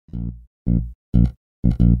Welcome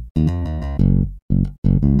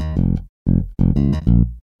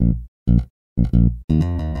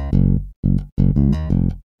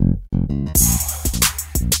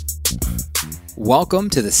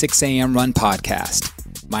to the 6 a.m. Run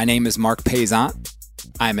Podcast. My name is Mark Paysant.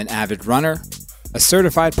 I'm an avid runner, a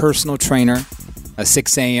certified personal trainer, a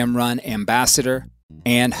 6 a.m. Run ambassador,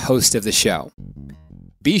 and host of the show.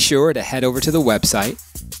 Be sure to head over to the website,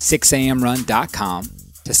 6amrun.com,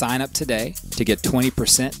 to sign up today to get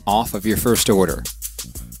 20% off of your first order.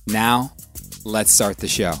 Now, let's start the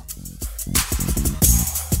show.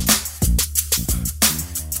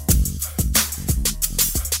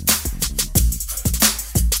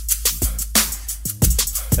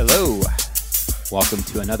 Hello. Welcome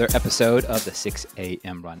to another episode of the 6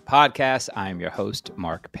 a.m. Run Podcast. I'm your host,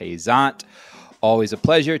 Mark Paysant. Always a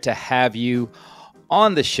pleasure to have you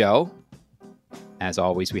on the show. As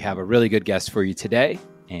always, we have a really good guest for you today,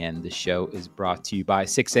 and the show is brought to you by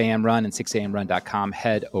 6 a.m. Run and 6amrun.com.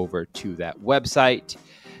 Head over to that website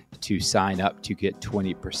to sign up to get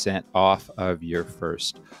 20% off of your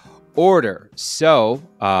first order. So,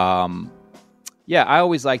 I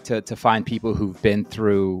always like to find people who've been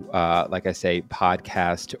through, like I say,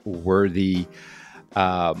 podcast worthy,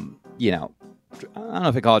 I don't know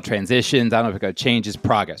if I call it transitions. I don't know if I call it changes,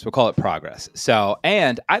 progress. We'll call it progress. So,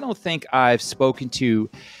 and I don't think I've spoken to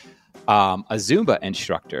a Zumba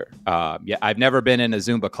instructor. I've never been in a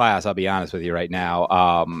Zumba class. I'll be honest with you right now.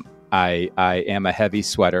 I am a heavy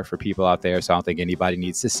sweater for people out there, so I don't think anybody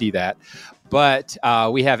needs to see that. But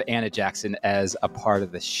we have Anna Jackson as a part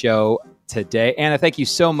of the show today. Anna, thank you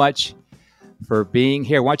so much for being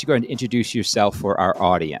here. Why don't you go ahead and introduce yourself for our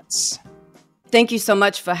audience? Thank you so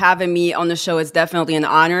much for having me on the show. It's definitely an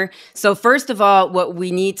honor. So first of all, what we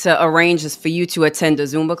need to arrange is for you to attend a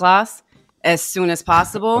Zumba class as soon as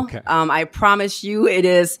possible. Okay. I promise you it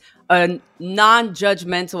is a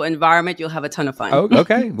non-judgmental environment. You'll have a ton of fun. Oh,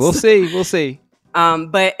 okay. We'll see.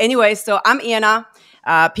 But anyway, so I'm Anna.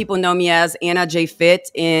 People know me as Anna J. Fit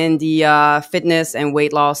in the fitness and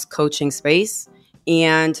weight loss coaching space.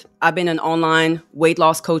 And I've been an online weight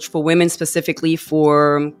loss coach for women specifically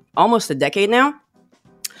for almost a decade now.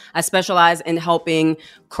 I specialize in helping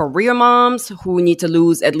career moms who need to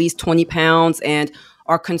lose at least 20 pounds and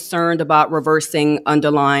are concerned about reversing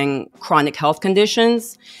underlying chronic health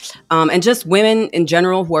conditions, and just women in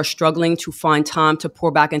general who are struggling to find time to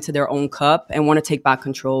pour back into their own cup and want to take back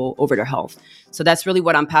control over their health. So that's really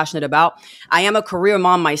what I'm passionate about. I am a career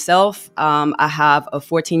mom myself. I have a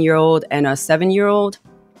 14-year-old and a 7-year-old.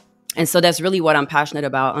 And so that's really what I'm passionate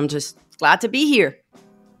about. I'm just glad to be here.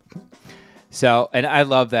 So, and I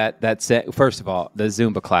love that. First of all, the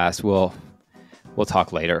Zumba class, we'll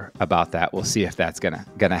talk later about that. We'll see if that's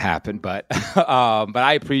gonna happen. But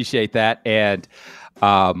I appreciate that, and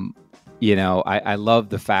I love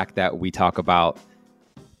the fact that we talk about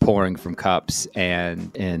pouring from cups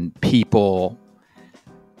and people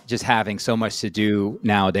just having so much to do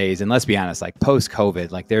nowadays. And let's be honest, like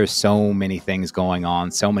post-COVID, like there's so many things going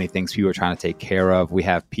on, so many things people are trying to take care of. We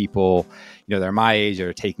have people, they're my age, that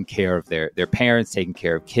are taking care of their parents, taking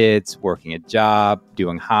care of kids, working a job,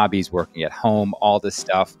 doing hobbies, working at home, all this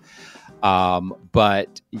stuff.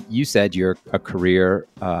 But you said you're a career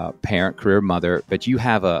parent, career mother, but you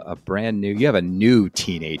have a new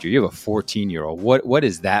teenager. You have a 14-year-old. What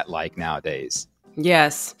is that like nowadays?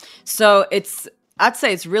 Yes. So I'd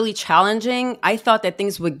say it's really challenging. I thought that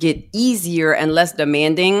things would get easier and less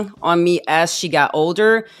demanding on me as she got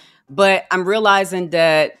older, but I'm realizing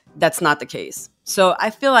that that's not the case. So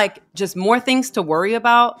I feel like just more things to worry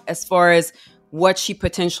about as far as what she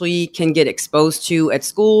potentially can get exposed to at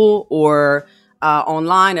school or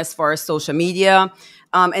online as far as social media.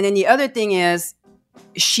 And then the other thing is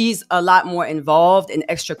she's a lot more involved in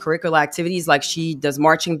extracurricular activities. Like she does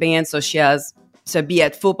marching band, so she has to be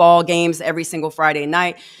at football games every single Friday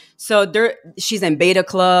night. So she's in beta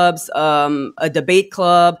clubs, a debate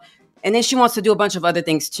club, and then she wants to do a bunch of other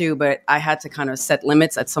things too, but I had to kind of set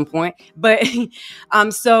limits at some point. But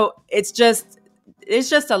so it's just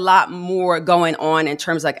a lot more going on in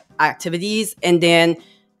terms of like activities. And then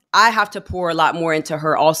I have to pour a lot more into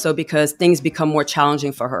her also because things become more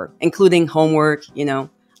challenging for her, including homework,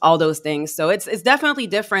 all those things. So it's definitely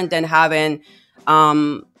different than having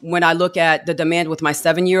when I look at the demand with my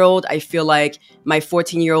 7-year-old, I feel like my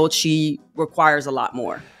 14-year-old, she requires a lot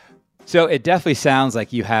more. So it definitely sounds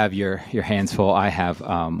like you have your hands full. I have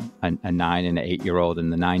a 9 and an 8-year-old,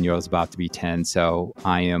 and the 9-year-old is about to be 10. So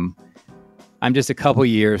I'm just a couple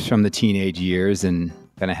years from the teenage years, and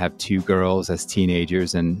going to have 2 girls as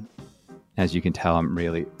teenagers. And as you can tell, I'm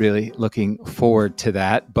really, really looking forward to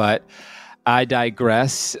that. But I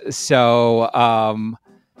digress. So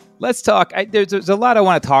let's talk. There's a lot I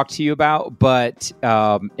want to talk to you about, but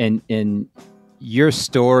in your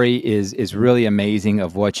story is really amazing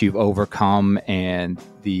of what you've overcome and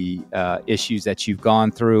the issues that you've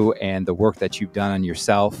gone through and the work that you've done on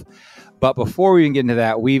yourself. But before we even get into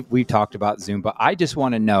that, we've talked about Zumba. I just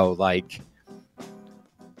want to know, like,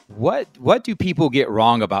 what do people get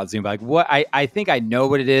wrong about Zumba? Like, what I think I know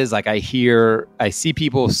what it is. Like, I see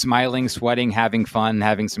people smiling, sweating, having fun,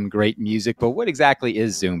 having some great music. But what exactly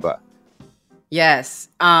is Zumba? Yes.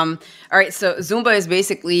 All right. So Zumba is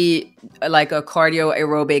basically like a cardio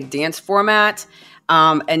aerobic dance format,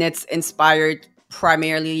 and it's inspired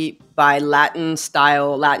primarily by Latin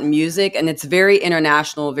music, and it's very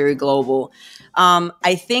international, very global.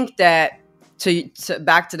 I think that to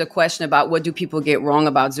back to the question about what do people get wrong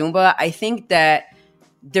about Zumba, I think that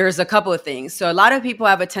there's a couple of things. So a lot of people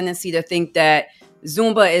have a tendency to think that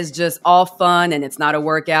Zumba is just all fun and it's not a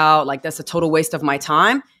workout, like that's a total waste of my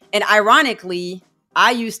time. And ironically,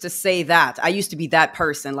 I used to say that. I used to be that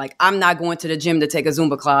person. Like, I'm not going to the gym to take a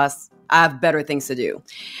Zumba class. I have better things to do.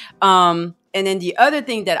 And then the other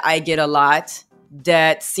thing that I get a lot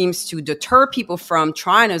that seems to deter people from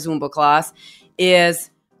trying a Zumba class is,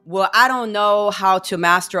 well, I don't know how to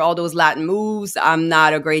master all those Latin moves. I'm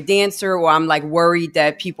not a great dancer, or I'm like worried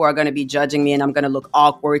that people are going to be judging me and I'm going to look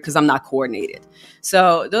awkward because I'm not coordinated.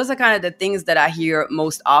 So those are kind of the things that I hear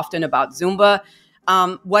most often about Zumba.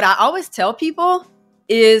 What I always tell people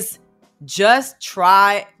is just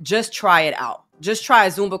try it out. Just try a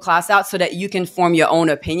Zumba class out so that you can form your own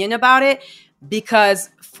opinion about it. Because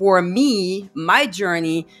for me, my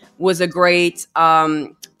journey was a great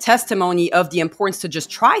testimony of the importance to just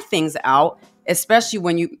try things out, especially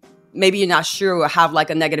when maybe you're not sure or have like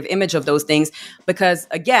a negative image of those things. Because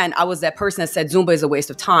again, I was that person that said Zumba is a waste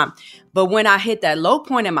of time. But when I hit that low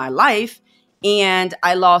point in my life and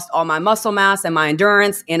I lost all my muscle mass and my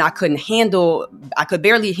endurance, and I could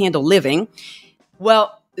barely handle living,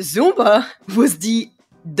 well, Zumba was the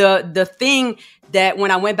thing that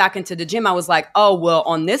when I went back into the gym, I was like, oh, well,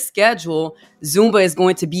 on this schedule, Zumba is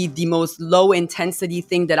going to be the most low intensity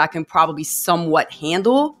thing that I can probably somewhat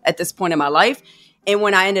handle at this point in my life. And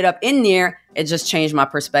when I ended up in there, it just changed my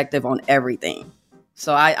perspective on everything.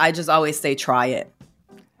 So I just always say, try it.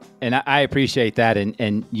 And I appreciate that.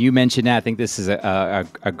 And you mentioned that. I think this is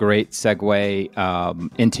a great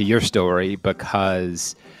segue into your story,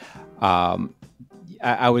 because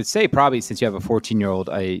I would say probably since you have a 14-year-old,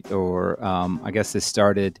 I guess this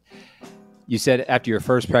started, you said after your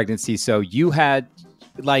first pregnancy. So you had,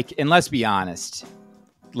 like, and let's be honest,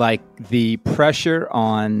 like the pressure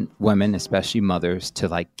on women, especially mothers, to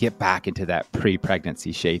like get back into that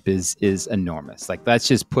pre-pregnancy shape is enormous. Like, let's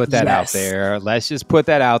just put that out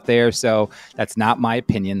there. So that's not my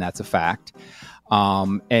opinion. That's a fact.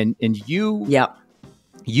 And you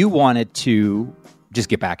wanted to just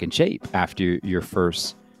get back in shape after your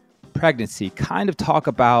first pregnancy. Kind of talk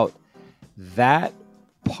about that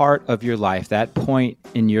part of your life, that point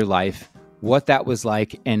in your life, what that was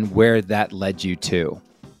like and where that led you to.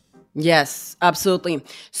 Yes, absolutely.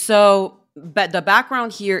 So, but the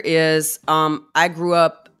background here is I grew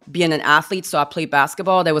up being an athlete. So I played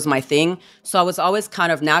basketball. That was my thing. So I was always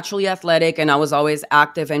kind of naturally athletic, and I was always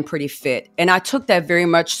active and pretty fit. And I took that very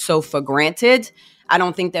much so for granted. I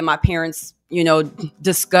don't think that my parents,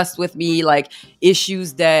 discussed with me like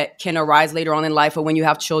issues that can arise later on in life, or when you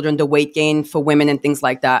have children, the weight gain for women and things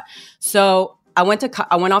like that. So I went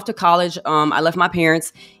off to college. I left my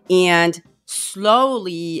parents, and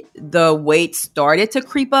slowly the weight started to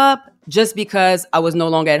creep up just because I was no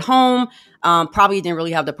longer at home. Probably didn't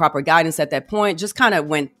really have the proper guidance at that point. Just kind of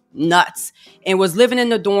went nuts and was living in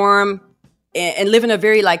the dorm and living a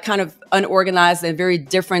very like kind of unorganized and very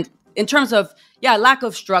different in terms of lack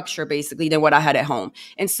of structure basically than what I had at home.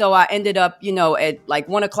 And so I ended up, at like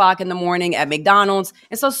 1 o'clock in the morning at McDonald's.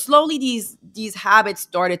 And so slowly these habits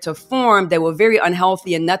started to form that were very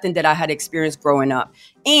unhealthy and nothing that I had experienced growing up.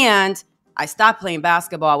 And I stopped playing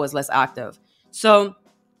basketball. I was less active. So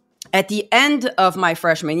at the end of my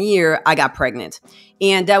freshman year, I got pregnant.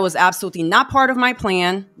 And that was absolutely not part of my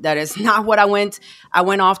plan. That is not what I went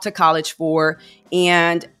off to college for.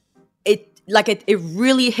 And it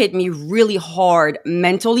really hit me really hard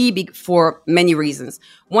mentally for many reasons.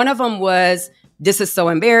 One of them was, this is so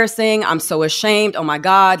embarrassing. I'm so ashamed. Oh my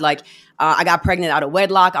God. I got pregnant out of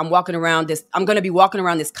wedlock. I'm going to be walking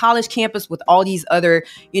around this college campus with all these other,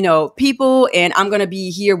 people, and I'm going to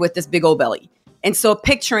be here with this big old belly. And so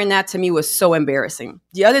picturing that to me was so embarrassing.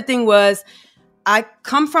 The other thing was, I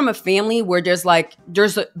come from a family where there's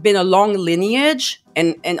been a long lineage,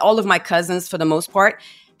 and all of my cousins, for the most part,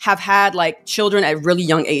 have had like children at really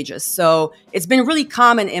young ages. So it's been really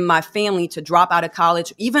common in my family to drop out of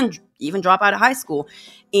college, even drop out of high school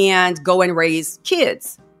and go and raise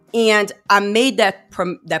kids. And I made that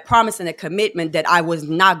promise and a commitment that I was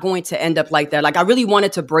not going to end up like that. Like I really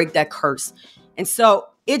wanted to break that curse. And so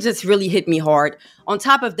it just really hit me hard. On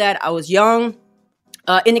top of that, I was young,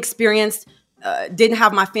 inexperienced, didn't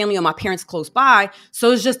have my family or my parents close by. So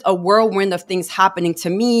it was just a whirlwind of things happening to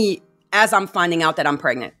me as I'm finding out that I'm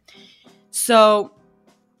pregnant. So,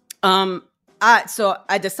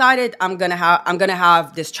 I decided I'm gonna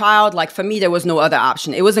have this child. Like for me, there was no other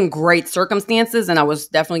option. It was in great circumstances, and I was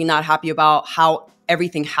definitely not happy about how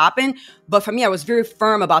everything happened. But for me, I was very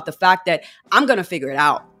firm about the fact that I'm gonna figure it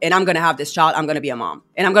out, and I'm gonna have this child. I'm gonna be a mom,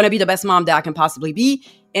 and I'm gonna be the best mom that I can possibly be.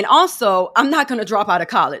 And also, I'm not gonna drop out of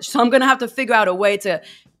college, so I'm gonna have to figure out a way to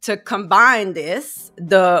combine this,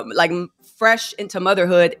 the like fresh into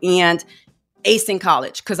motherhood and acing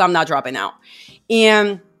college, because I'm not dropping out.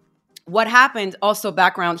 And what happened, also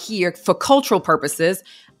background here, for cultural purposes,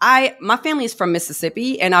 my family is from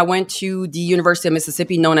Mississippi, and I went to the University of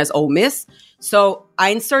Mississippi, known as Ole Miss. So I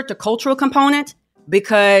insert the cultural component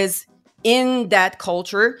because in that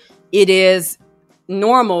culture, it is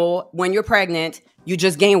normal when you're pregnant, you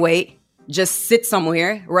just gain weight, just sit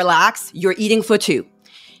somewhere, relax, you're eating for two.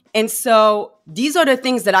 And so these are the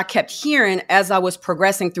things that I kept hearing as I was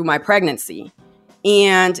progressing through my pregnancy.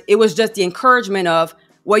 And it was just the encouragement of,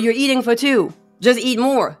 well, you're eating for two. Just eat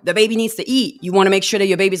more. The baby needs to eat. You want to make sure that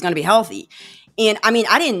your baby's going to be healthy. And I mean,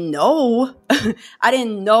 I didn't know. I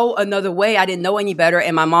didn't know another way. I didn't know any better.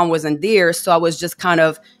 And my mom wasn't there. So I was just kind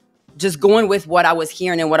of just going with what I was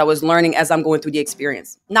hearing and what I was learning as I'm going through the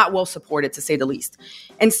experience. Not well supported, to say the least.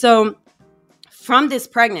 And so from this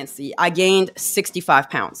pregnancy, I gained 65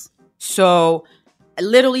 pounds. So I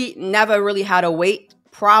literally never really had a weight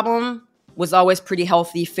problem, was always pretty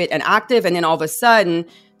healthy, fit, and active. And then all of a sudden,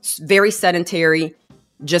 very sedentary,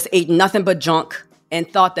 just ate nothing but junk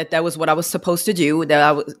and thought that that was what I was supposed to do,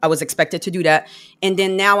 that I was expected to do that. And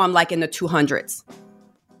then now I'm like in the 200s.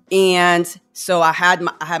 And so I had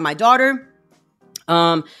my daughter,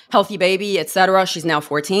 healthy baby, etc. She's now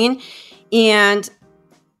 14. And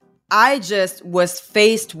I just was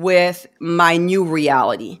faced with my new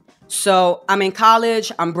reality. So I'm in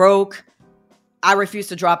college, I'm broke, I refuse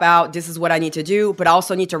to drop out. This is what I need to do, but I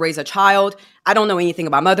also need to raise a child. I don't know anything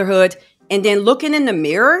about motherhood. And then looking in the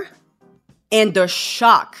mirror and the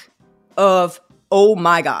shock of, oh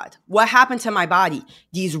my God, what happened to my body?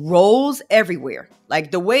 These rolls everywhere.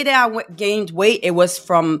 Like the way that I gained weight, it was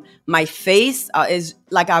from my face, is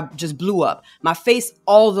like I just blew up. My face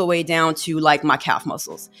all the way down to like my calf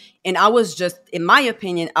muscles. And I was just, in my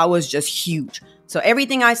opinion, I was just huge. So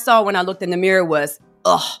everything I saw when I looked in the mirror was,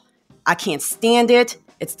 ugh, I can't stand it.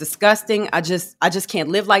 It's disgusting. I just can't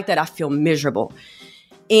live like that. I feel miserable.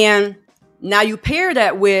 And now you pair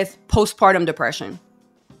that with postpartum depression.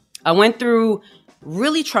 I went through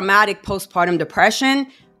really traumatic postpartum depression,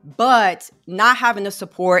 but not having the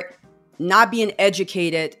support, not being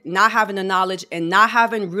educated, not having the knowledge, and not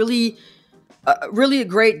having really a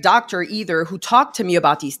great doctor either who talked to me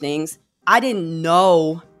about these things. I didn't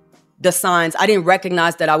know the signs. I didn't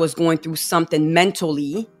recognize that I was going through something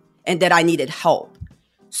mentally and that I needed help.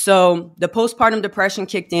 So the postpartum depression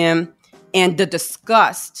kicked in, and the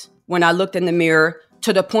disgust when I looked in the mirror,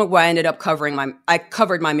 to the point where I ended up I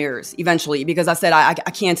covered my mirrors eventually, because I said, I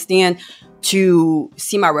can't stand to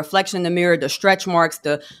see my reflection in the mirror, the stretch marks,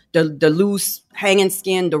 the loose hanging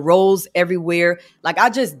skin, the rolls everywhere. Like I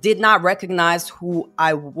just did not recognize who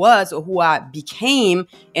I was or who I became,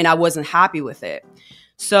 and I wasn't happy with it.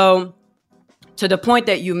 So to the point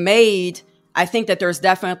that you made, I think that there's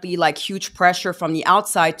definitely like huge pressure from the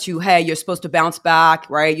outside to, hey, you're supposed to bounce back,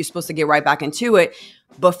 right? You're supposed to get right back into it.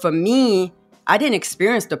 But for me, I didn't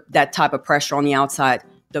experience that type of pressure on the outside.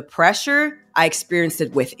 The pressure, I experienced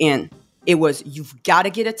it within. It was, you've got to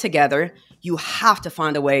get it together. You have to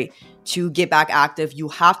find a way to get back active. You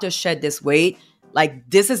have to shed this weight. Like,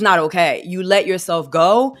 this is not okay. You let yourself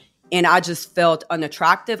go. And I just felt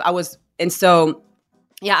unattractive. I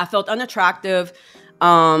felt unattractive,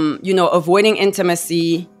 avoiding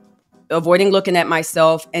intimacy, avoiding looking at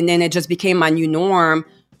myself. And then it just became my new norm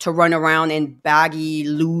to run around in baggy,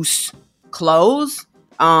 loose clothes.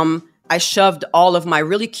 I shoved all of my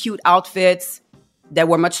really cute outfits that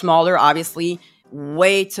were much smaller, obviously,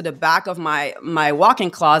 way to the back of my walk-in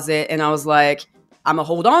closet. And I was like, I'm going to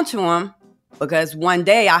hold on to them because one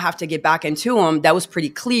day I have to get back into them. That was pretty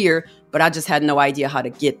clear, but I just had no idea how to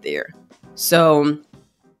get there. So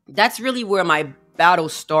that's really where my battle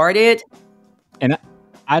started. And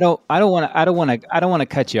I don't want to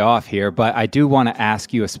cut you off here, but I do want to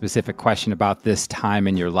ask you a specific question about this time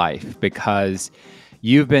in your life, because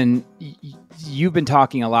you've been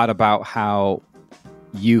talking a lot about how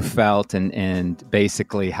you felt and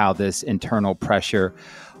basically how this internal pressure.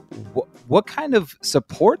 What kind of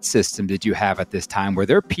support system did you have at this time? Were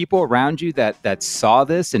there people around you that saw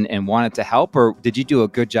this and wanted to help, or did you do a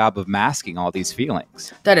good job of masking all these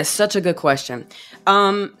feelings? That is such a good question.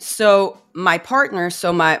 So my partner,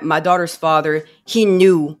 my daughter's father, he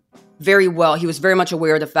knew very well. He was very much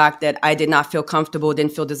aware of the fact that I did not feel comfortable,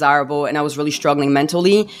 didn't feel desirable, and I was really struggling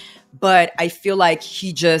mentally. But I feel like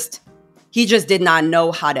he just did not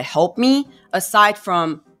know how to help me, aside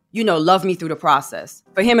from, love me through the process.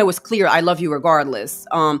 For him, it was clear, I love you regardless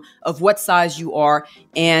of what size you are.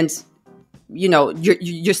 And,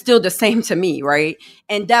 you're still the same to me, right?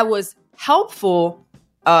 And that was helpful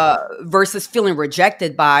versus feeling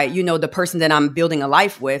rejected by, the person that I'm building a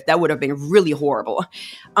life with. That would have been really horrible.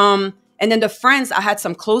 And then the friends, I had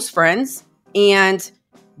some close friends, and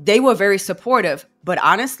they were very supportive. But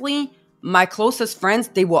honestly, my closest friends,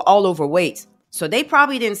 they were all overweight. So they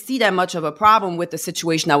probably didn't see that much of a problem with the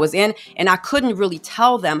situation I was in. And I couldn't really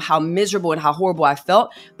tell them how miserable and how horrible I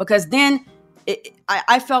felt, because then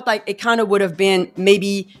I felt like it kind of would have been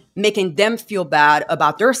maybe making them feel bad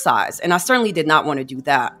about their size. And I certainly did not want to do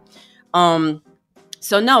that.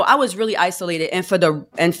 So no, I was really isolated. And for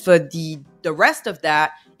the rest of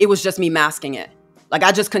that, it was just me masking it. Like,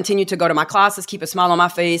 I just continued to go to my classes, keep a smile on my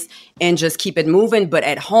face, and just keep it moving. But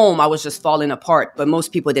at home, I was just falling apart. But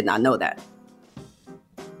most people did not know that.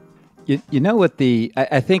 You know what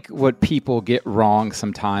I think what people get wrong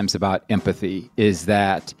sometimes about empathy is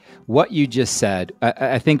that what you just said,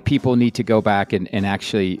 I think people need to go back and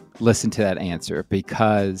actually listen to that answer,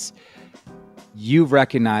 because you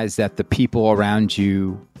recognize that the people around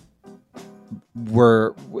you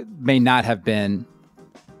may not have been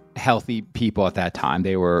healthy people at that time.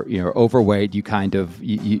 They were, overweight.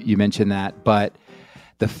 You mentioned that, but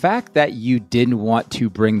the fact that you didn't want to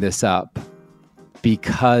bring this up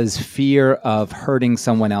because fear of hurting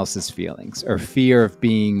someone else's feelings or fear of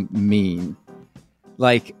being mean.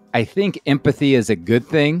 Like, I think empathy is a good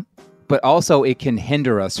thing, but also it can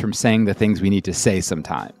hinder us from saying the things we need to say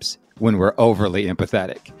sometimes when we're overly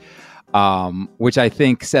empathetic, which I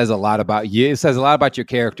think says a lot about you. It says a lot about your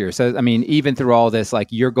character. It says, even through all this, like,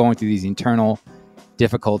 you're going through these internal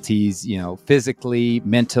difficulties, physically,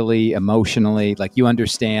 mentally, emotionally, like, you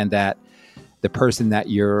understand that the person that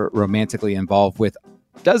you're romantically involved with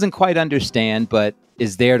doesn't quite understand, but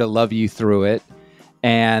is there to love you through it.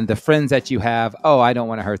 And the friends that you have, I don't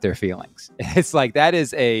want to hurt their feelings. It's like,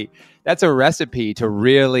 that's a recipe to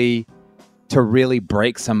really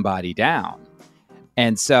break somebody down.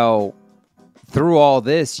 And so through all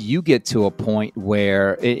this, you get to a point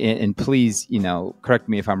where, and please, correct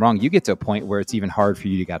me if I'm wrong, you get to a point where it's even hard for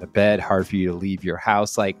you to get out of bed, hard for you to leave your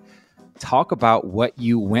house. Like, talk about what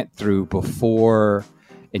you went through before,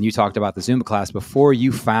 and you talked about the Zumba class, before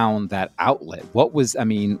you found that outlet. What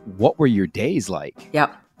were your days like?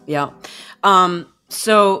 Yeah.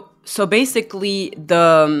 So basically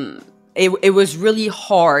it was really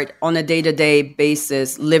hard on a day-to-day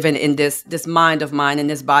basis living in this mind of mine and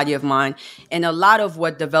this body of mine. And a lot of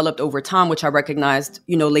what developed over time, which I recognized,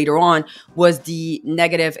 later on, was the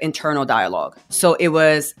negative internal dialogue. So it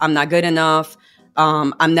was, I'm not good enough.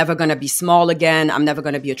 I'm never going to be small again. I'm never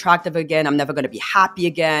going to be attractive again. I'm never going to be happy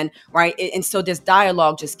again. Right. And so this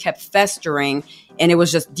dialogue just kept festering. And it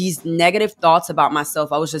was just these negative thoughts about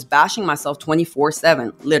myself. I was just bashing myself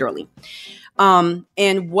 24/7, literally.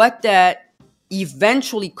 And what that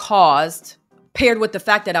eventually caused, paired with the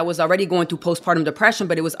fact that I was already going through postpartum depression,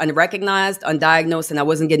 but it was unrecognized, undiagnosed, and I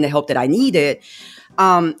wasn't getting the help that I needed.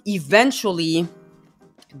 Eventually,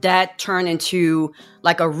 that turned into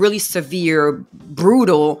like a really severe,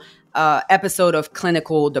 brutal episode of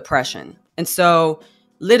clinical depression. And so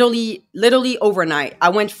literally overnight, I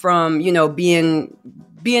went from, being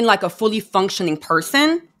like a fully functioning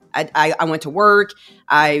person. I went to work,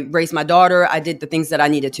 I raised my daughter, I did the things that I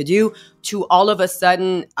needed to do, to all of a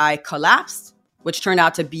sudden I collapsed, which turned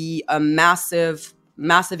out to be a massive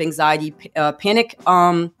anxiety, panic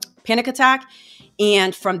attack.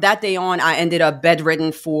 And from that day on, I ended up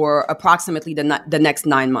bedridden for approximately the next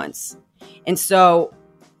 9 months. And so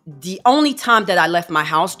the only time that I left my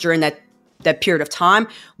house during that period of time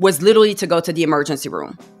was literally to go to the emergency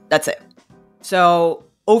room. That's it. So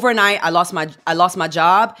overnight, I lost my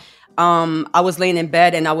job. I was laying in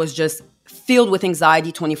bed and I was just filled with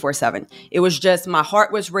anxiety 24/7. It was just, my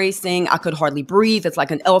heart was racing. I could hardly breathe. It's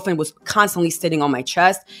like an elephant was constantly sitting on my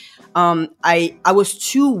chest. I was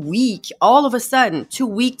too weak, all of a sudden, too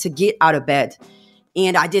weak to get out of bed.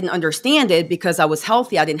 And I didn't understand it because I was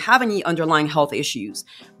healthy. I didn't have any underlying health issues,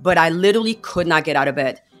 but I literally could not get out of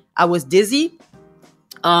bed. I was dizzy,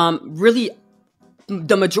 really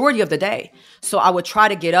the majority of the day. So I would try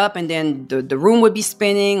to get up and then the room would be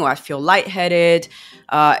spinning, or I'd feel lightheaded.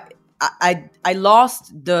 I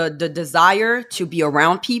lost the desire to be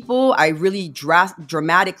around people. I really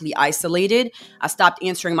dramatically isolated. I stopped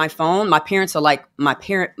answering my phone. My parents are like my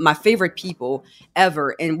favorite people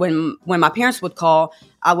ever. And when my parents would call,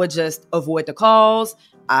 I would just avoid the calls.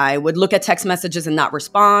 I would look at text messages and not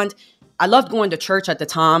respond. I loved going to church at the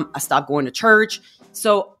time. I stopped going to church.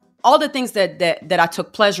 So all the things that I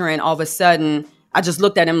took pleasure in, all of a sudden, I just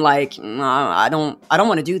looked at him like, I don't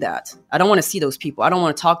want to do that. I don't want to see those people. I don't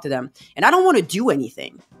want to talk to them. And I don't want to do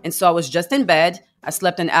anything. And so I was just in bed. I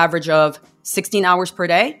slept an average of 16 hours per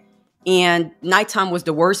day. And nighttime was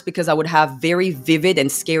the worst because I would have very vivid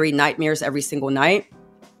and scary nightmares every single night.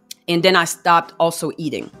 And then I stopped also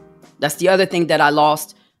eating. That's the other thing that I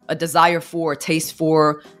lost a desire for, a taste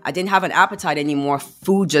for. I didn't have an appetite anymore.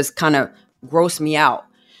 Food just kind of grossed me out.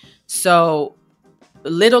 So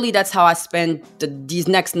literally, that's how I spent these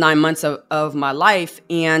next 9 months of my life.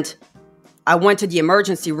 And I went to the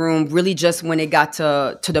emergency room really just when it got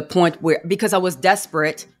to the point where, because I was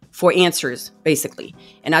desperate for answers, basically.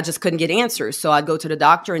 And I just couldn't get answers. So I'd go to the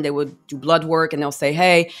doctor and they would do blood work and they'll say,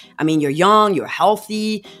 hey, I mean, you're young, you're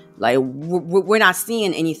healthy. Like, we're not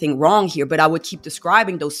seeing anything wrong here. But I would keep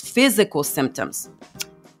describing those physical symptoms.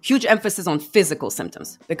 Huge emphasis on physical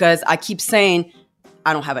symptoms, because I keep saying,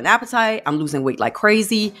 I don't have an appetite. I'm losing weight like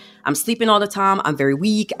crazy. I'm sleeping all the time. I'm very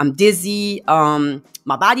weak. I'm dizzy. My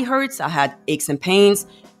body hurts. I had aches and pains.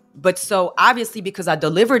 But so obviously, because I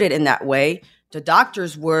delivered it in that way, the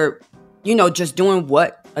doctors were, just doing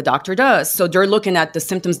what a doctor does. So they're looking at the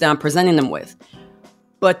symptoms that I'm presenting them with.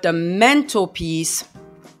 But the mental piece,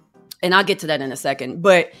 and I'll get to that in a second,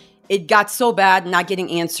 but it got so bad, not getting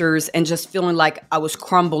answers and just feeling like I was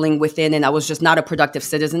crumbling within and I was just not a productive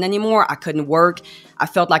citizen anymore. I couldn't work. I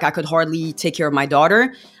felt like I could hardly take care of my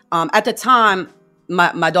daughter. At the time,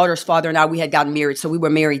 my daughter's father and I, we had gotten married. So we were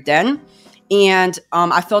married then. And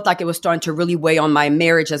I felt like it was starting to really weigh on my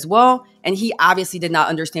marriage as well. And he obviously did not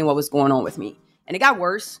understand what was going on with me. And it got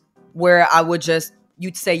worse, where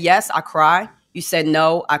you'd say yes, I cry. You said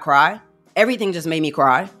no, I cry. Everything just made me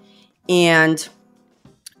cry. And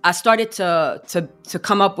I started to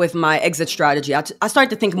come up with my exit strategy. I started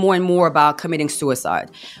to think more and more about committing suicide,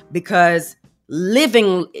 because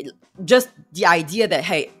living, just the idea that,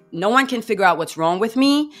 hey, no one can figure out what's wrong with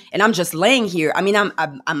me and I'm just laying here. I mean,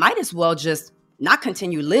 I might as well just not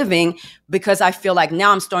continue living, because I feel like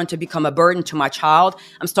now I'm starting to become a burden to my child.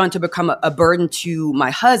 I'm starting to become a burden to my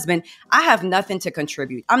husband. I have nothing to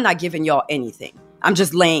contribute. I'm not giving y'all anything. I'm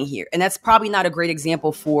just laying here. And that's probably not a great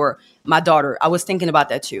example for my daughter. I was thinking about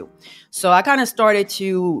that too. So I kind of started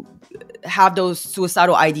to have those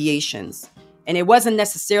suicidal ideations. And it wasn't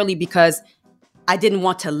necessarily because I didn't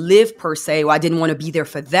want to live per se, or I didn't want to be there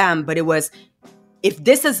for them. But it was, if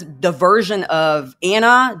this is the version of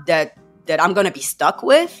Anna that I'm going to be stuck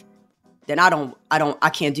with, then I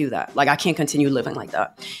can't do that. Like, I can't continue living like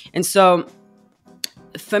that. And so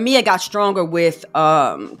for me, it got stronger with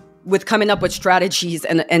coming up with strategies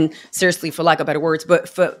and seriously, for lack of better words,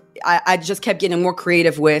 but I just kept getting more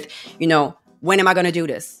creative with, when am I going to do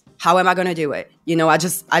this? How am I going to do it? I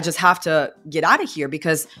just have to get out of here,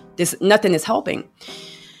 because nothing is helping.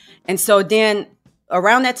 And so then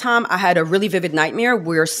around that time, I had a really vivid nightmare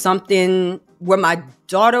where my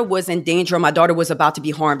daughter was in danger, my daughter was about to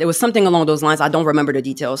be harmed. It was something along those lines. I don't remember the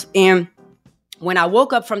details. And when I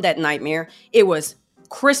woke up from that nightmare, it was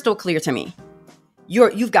crystal clear to me.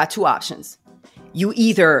 You've got two options. You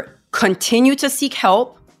either continue to seek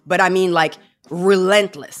help, but I mean like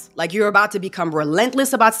relentless. Like, you're about to become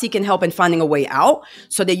relentless about seeking help and finding a way out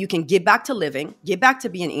so that you can get back to living, get back to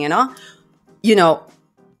being Anna.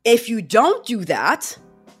 If you don't do that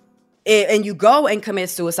and you go and commit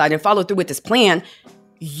suicide and follow through with this plan,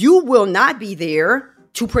 you will not be there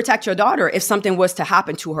to protect your daughter if something was to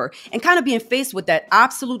happen to her. And kind of being faced with that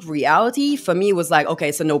absolute reality for me was like, okay,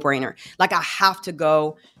 it's a no-brainer. Like, I have to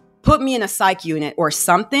go, put me in a psych unit or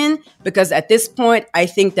something, because at this point, I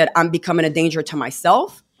think that I'm becoming a danger to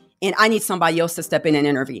myself and I need somebody else to step in and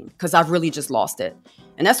intervene, because I've really just lost it.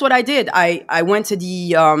 And that's what I did. I went to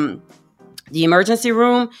the emergency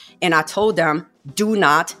room and I told them, do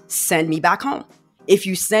not send me back home. If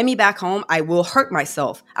you send me back home, I will hurt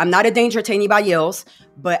myself. I'm not a danger to anybody else,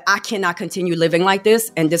 but I cannot continue living like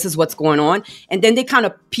this. And this is what's going on. And then they kind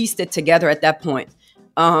of pieced it together at that point.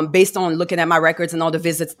 based on looking at my records and all the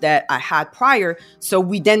visits that I had prior. So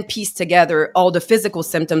we then pieced together all the physical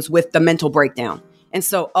symptoms with the mental breakdown. And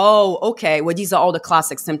so, okay, well, these are all the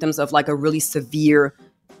classic symptoms of like a really severe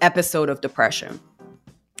episode of depression.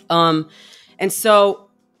 And so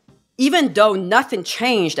even though nothing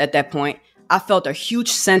changed at that point, I felt a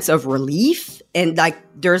huge sense of relief and like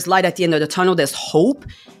there's light at the end of the tunnel. There's hope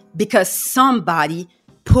because somebody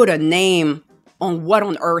put a name on what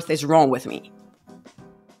on earth is wrong with me.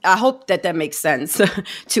 I hope that makes sense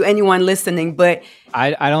to anyone listening, but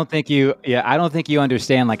I don't think you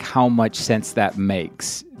understand like how much sense that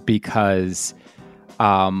makes because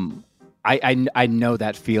I know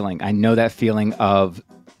that feeling. I know that feeling of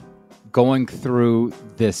going through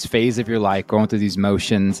this phase of your life, going through these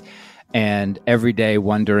motions, and every day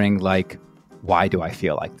wondering like, why do I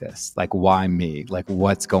feel like this? Like, why me? Like,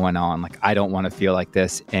 what's going on? Like, I don't want to feel like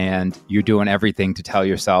this. And you're doing everything to tell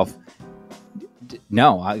yourself,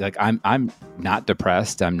 no, I'm not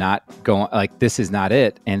depressed. I'm not going like, this is not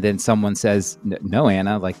it. And then someone says, no,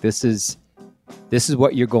 Anna, like this is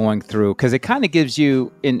what you're going through. Cause it kind of gives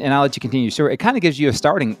you, and I'll let you continue your story. It kind of gives you a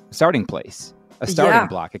starting place, a starting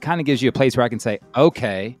block. It kind of gives you a place where I can say,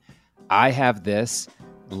 okay, I have this,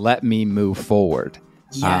 let me move forward.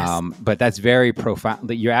 Yes. But that's very profound.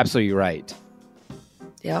 You're absolutely right.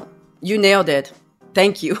 Yeah, you nailed it.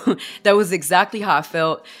 Thank you. That was exactly how I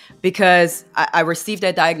felt because I received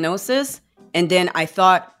that diagnosis and then I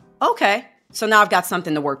thought, okay, so now I've got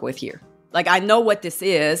something to work with here. Like I know what this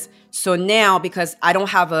is. So now because I don't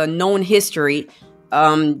have a known history,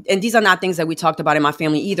 and these are not things that we talked about in my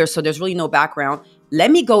family either. So there's really no background. Let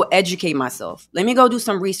me go educate myself. Let me go do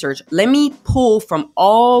some research. Let me pull from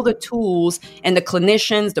all the tools and the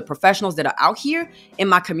clinicians, the professionals that are out here in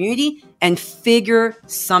my community and figure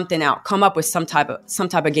something out, come up with some type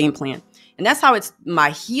of game plan. And that's how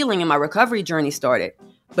my healing and my recovery journey started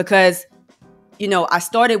because, I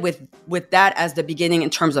started with that as the beginning in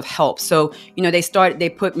terms of help. So, they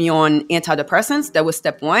put me on antidepressants. That was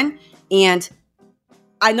step one. And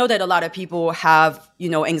I know that a lot of people have,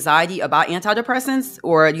 anxiety about antidepressants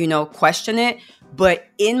or, question it. But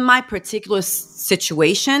in my particular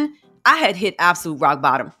situation, I had hit absolute rock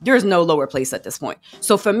bottom. There's no lower place at this point.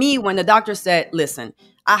 So for me, when the doctor said, listen,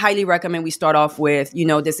 I highly recommend we start off with,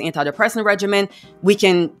 this antidepressant regimen. We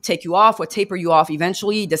can take you off or taper you off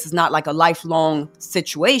eventually. This is not like a lifelong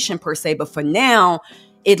situation per se, but for now,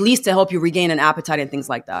 at least to help you regain an appetite and things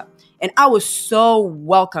like that. And I was so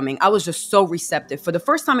welcoming. I was just so receptive for the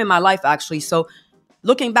first time in my life, actually. So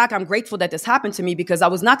looking back, I'm grateful that this happened to me because I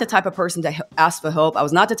was not the type of person to ask for help. I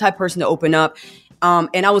was not the type of person to open up.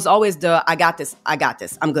 And I was always I got this,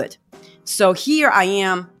 I'm good. So here I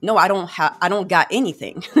am. No, I don't got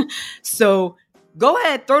anything. So go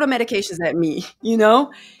ahead, throw the medications at me,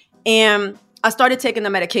 And I started taking the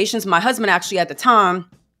medications. My husband actually at the time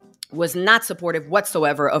was not supportive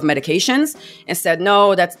whatsoever of medications and said,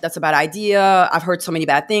 no, that's a bad idea. I've heard so many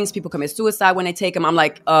bad things. People commit suicide when they take them. I'm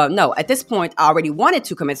like, no, at this point, I already wanted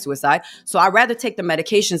to commit suicide. So I'd rather take the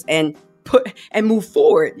medications and move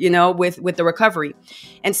forward, with the recovery.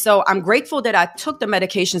 And so I'm grateful that I took the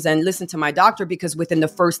medications and listened to my doctor because within the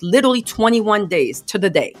first literally 21 days to the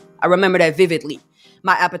day, I remember that vividly,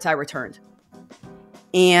 my appetite returned.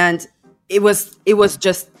 And it was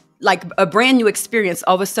just like a brand new experience.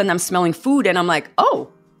 All of a sudden I'm smelling food and I'm like,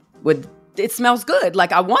 oh, it smells good.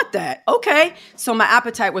 Like I want that. Okay. So my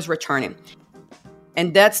appetite was returning.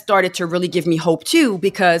 And that started to really give me hope too,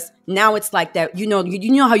 because now it's like that, you know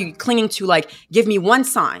how you're clinging to like, give me one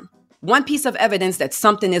sign, one piece of evidence that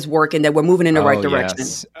something is working, that we're moving in the right direction.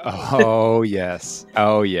 Yes. Oh, yes.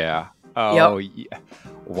 Oh, yeah. Oh, yep. Yeah.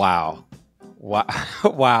 Wow.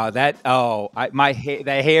 Wow.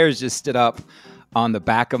 The hairs just stood up on the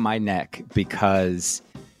back of my neck because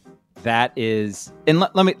that is, and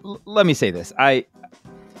let me say this.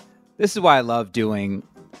 This is why I love doing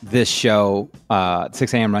this show,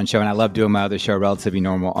 6 a.m. Run Show, and I love doing my other show, Relatively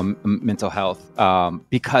Normal, on mental health,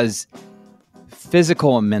 because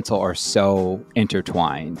physical and mental are so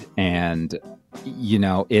intertwined. And,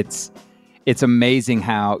 it's amazing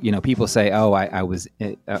how, people say, oh, I was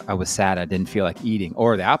sad, I didn't feel like eating,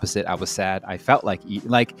 or the opposite, I was sad, I felt like eating.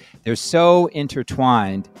 Like they're so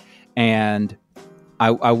intertwined. And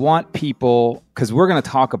I want people, because we're going to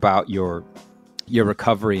talk about your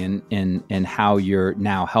recovery and how you're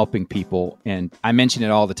now helping people. And I mention it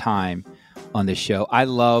all the time on this show. I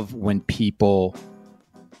love when people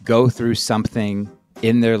go through something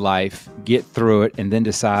in their life, get through it, and then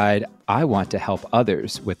decide, I want to help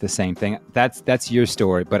others with the same thing. That's your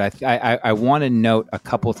story. But I want to note a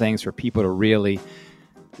couple things for people to really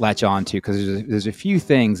latch on to, because there's a few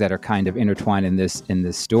things that are kind of intertwined in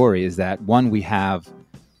this story. Is that one, we have,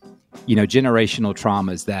 generational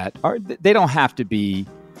traumas that they don't have to be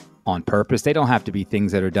on purpose. They don't have to be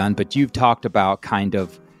things that are done, but you've talked about kind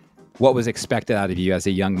of what was expected out of you as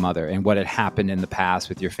a young mother and what had happened in the past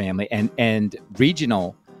with your family, and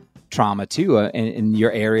regional trauma too, in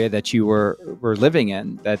your area that you were living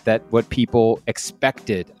in, that what people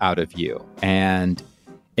expected out of you, and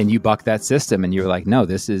you bucked that system, and you were like, no,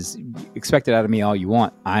 this is expected out of me all you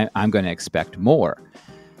want. I'm going to expect more.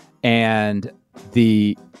 And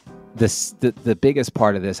the biggest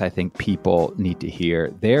part of this, I think people need to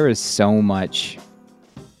hear, there is so much,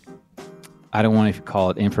 I don't want to call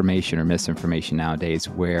it information or misinformation nowadays,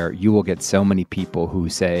 where you will get so many people who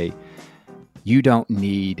say, you don't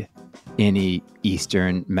need any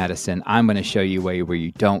Eastern medicine. I'm going to show you a way where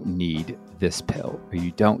you don't need this pill, or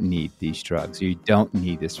you don't need these drugs, or you don't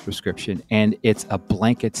need this prescription. And it's a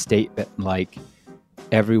blanket statement, like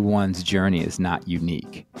everyone's journey is not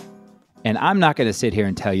unique. And I'm not going to sit here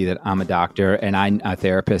and tell you that I'm a doctor and I'm a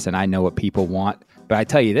therapist and I know what people want. But I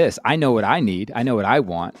tell you this, I know what I need. I know what I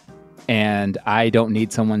want. And I don't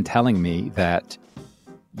need someone telling me that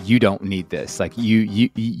you don't need this. Like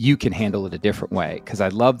you can handle it a different way. Because I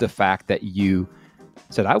love the fact that you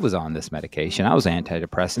said, I was on this medication. I was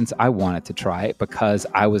antidepressants. I wanted to try it because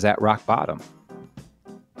I was at rock bottom.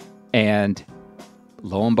 And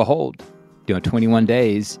lo and behold, 21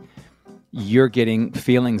 days, you're getting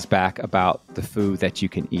feelings back about the food that you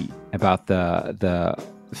can eat, about the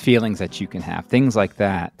feelings that you can have, things like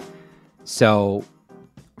that. So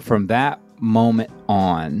from that moment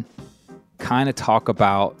on, kind of talk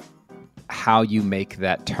about how you make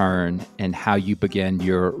that turn and how you begin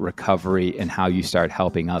your recovery and how you start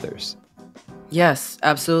helping others. Yes,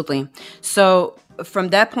 absolutely. So from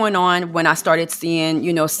that point on, when I started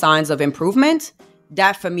seeing, signs of improvement,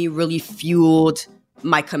 that for me really fueled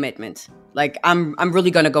my commitment. Like I'm really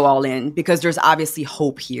going to go all in because there's obviously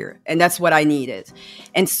hope here. And that's what I needed.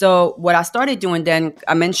 And so what I started doing then,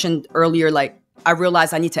 I mentioned earlier, like I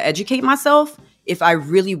realized I need to educate myself if I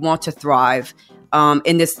really want to thrive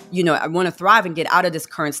in this, I want to thrive and get out of this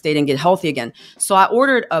current state and get healthy again. So I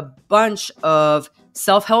ordered a bunch of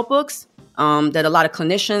self-help books that a lot of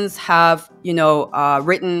clinicians have,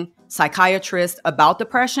 written, psychiatrists about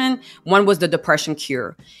depression. One was The Depression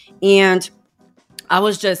Cure. And I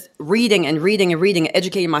was just reading and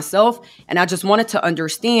educating myself. And I just wanted to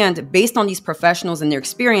understand, based on these professionals and their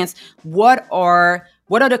experience, what are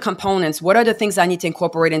the components, what are the things I need to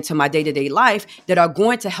incorporate into my day-to-day life that are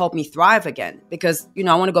going to help me thrive again? Because,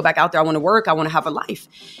 I want to go back out there. I want to work. I want to have a life.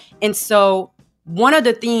 And so one of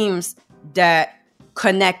the themes that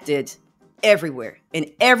connected everywhere in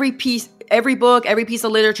every book, every piece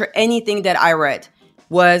of literature, anything that I read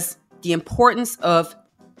was the importance of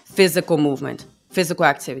physical movement, physical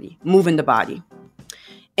activity, moving the body.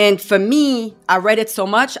 And for me, I read it so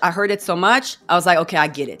much, I heard it so much, I was like, okay, I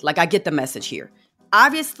get it. Like, I get the message here.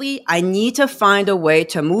 Obviously, I need to find a way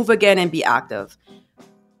to move again and be active.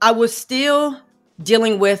 I was still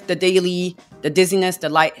dealing with the dizziness, the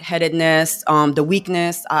lightheadedness, the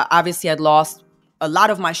weakness. I obviously had lost a lot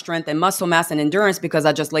of my strength and muscle mass and endurance because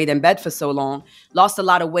I just laid in bed for so long. Lost a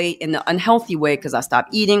lot of weight in the unhealthy way because I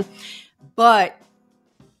stopped eating. But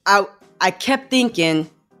I kept thinking,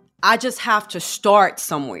 I just have to start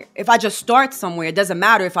somewhere. If I just start somewhere, it doesn't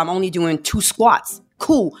matter if I'm only doing 2 squats.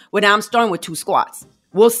 Cool. Well, now I'm starting with 2 squats.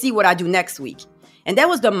 We'll see what I do next week. And that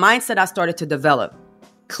was the mindset I started to develop.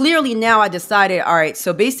 Clearly now I decided, all right,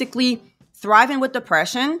 so basically thriving with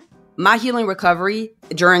depression, my healing recovery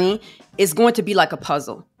journey is going to be like a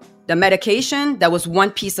puzzle. The medication, that was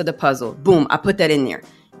one piece of the puzzle. Boom, I put that in there.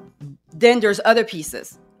 Then there's other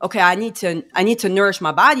pieces. Okay, I need to nourish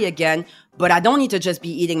my body again, but I don't need to just be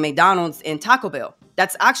eating McDonald's and Taco Bell.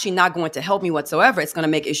 That's actually not going to help me whatsoever. It's going to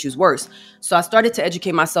make issues worse. So I started to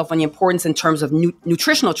educate myself on the importance in terms of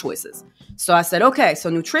nutritional choices. So I said, okay, so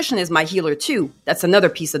nutrition is my healer too. That's another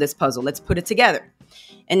piece of this puzzle. Let's put it together.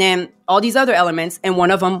 And then all these other elements, and one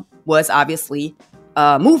of them was obviously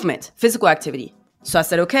movement, physical activity. So I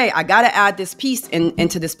said, okay, I got to add this piece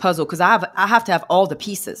into this puzzle because I have to have all the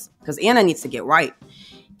pieces because Anna needs to get right.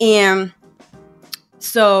 And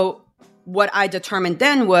so what I determined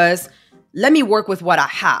then was, let me work with what I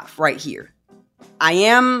have right here. I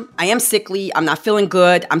am sickly. I'm not feeling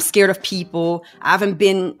good. I'm scared of people. I haven't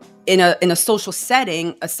been in a social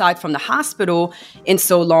setting aside from the hospital in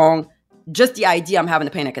so long. Just the idea I'm having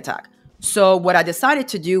a panic attack. So what I decided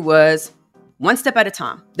to do was one step at a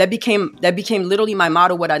time. That became literally my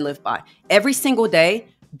motto, what I live by. Every single day,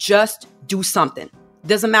 just do something.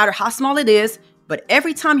 Doesn't matter how small it is, But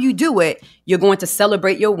every time you do it, you're going to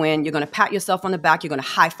celebrate your win. You're going to pat yourself on the back. You're going to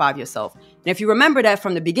high five yourself. And if you remember that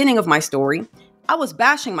from the beginning of my story, I was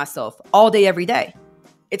bashing myself all day, every day.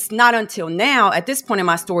 It's not until now, at this point in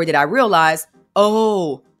my story, that I realized,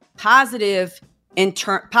 positive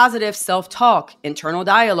self-talk, internal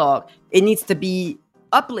dialogue. It needs to be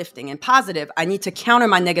uplifting and positive. I need to counter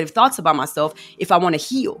my negative thoughts about myself if I want to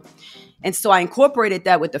heal. And so I incorporated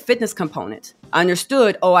that with the fitness component. I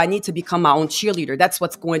understood, I need to become my own cheerleader. That's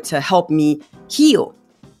what's going to help me heal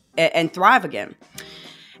and thrive again.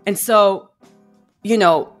 And so,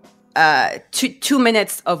 2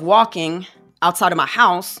 minutes of walking outside of my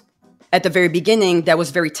house at the very beginning, that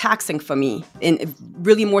was very taxing for me, and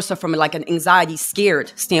really more so from like an anxiety,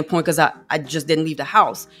 scared standpoint, because I just didn't leave the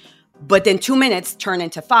house. But then 2 minutes turned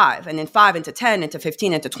into 5, and then 5 into 10, into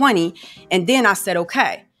 15, into 20. And then I said,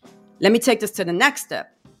 okay, let me take this to the next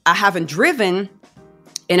step. I haven't driven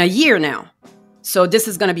in a year now. So this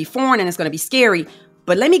is going to be foreign and it's going to be scary.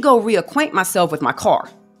 But let me go reacquaint myself with my car.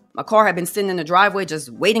 My car had been sitting in the driveway just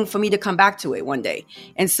waiting for me to come back to it one day.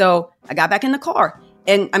 And so I got back in the car.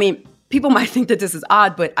 And I mean, people might think that this is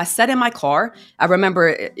odd, but I sat in my car. I remember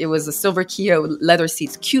it was a silver Kia with leather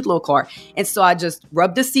seats, cute little car. And so I just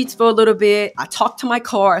rubbed the seats for a little bit. I talked to my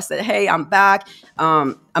car. I said, hey, I'm back.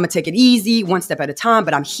 I'm going to take it easy, one step at a time,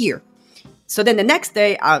 but I'm here. So then the next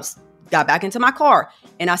day I got back into my car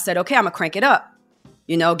and I said, okay, I'm going to crank it up,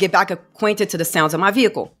 get back acquainted to the sounds of my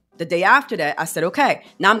vehicle. The day after that, I said, okay,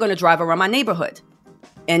 now I'm going to drive around my neighborhood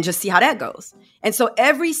and just see how that goes. And so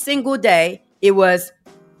every single day it was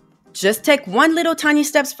just take one little tiny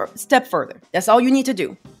step further. That's all you need to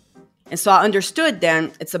do. And so I understood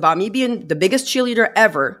then it's about me being the biggest cheerleader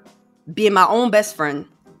ever, being my own best friend,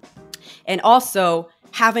 and also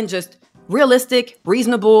having just realistic,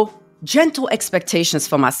 reasonable, gentle expectations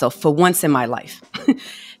for myself for once in my life.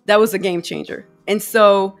 That was a game changer. And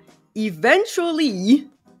so eventually,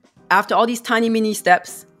 after all these tiny mini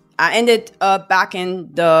steps, I ended up back in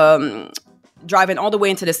the driving all the way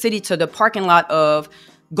into the city to the parking lot of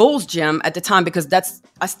Gold's Gym at the time, because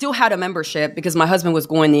I still had a membership because my husband was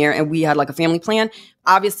going there and we had like a family plan,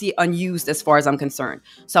 obviously unused as far as I'm concerned.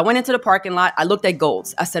 So I went into the parking lot. I looked at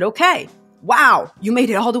Gold's. I said, okay, wow, you made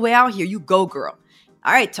it all the way out here. You go, girl.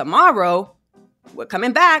 All right, tomorrow we're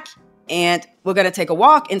coming back and we're going to take a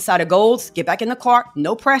walk inside of Gold's, get back in the car,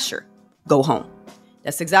 no pressure, go home.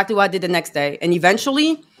 That's exactly what I did the next day. And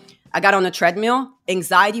eventually I got on the treadmill,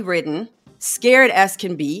 anxiety ridden, scared as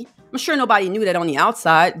can be. I'm sure nobody knew that on the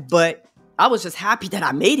outside, but I was just happy that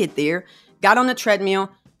I made it there. Got on the treadmill,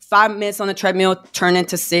 5 minutes on the treadmill, turned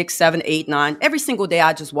into 6, 7, 8, 9. Every single day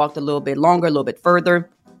I just walked a little bit longer, a little bit further.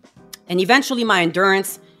 And eventually my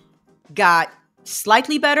endurance got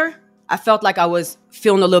slightly better. I felt like I was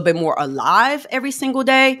feeling a little bit more alive every single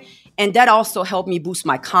day. And that also helped me boost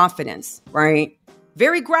my confidence, right?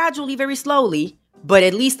 Very gradually, very slowly, but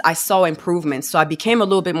at least I saw improvements. So I became a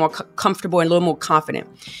little bit more comfortable and a little more confident.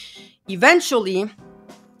 Eventually,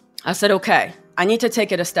 I said, okay, I need to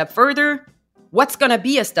take it a step further. What's going to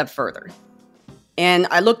be a step further? And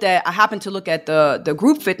I happened to look at the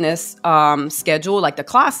group fitness schedule, like the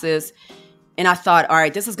classes. And I thought, all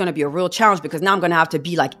right, this is going to be a real challenge because now I'm going to have to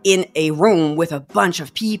be like in a room with a bunch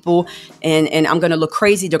of people and I'm going to look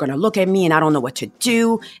crazy. They're going to look at me and I don't know what to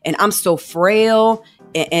do. And I'm so frail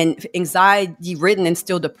and anxiety ridden and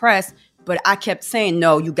still depressed. But I kept saying,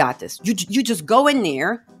 no, you got this. You just go in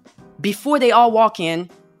there before they all walk in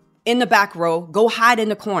the back row, go hide in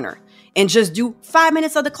the corner and just do 5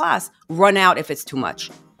 minutes of the class, run out if it's too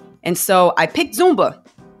much. And so I picked Zumba.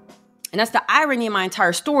 And that's the irony in my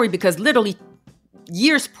entire story, because literally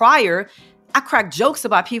years prior, I cracked jokes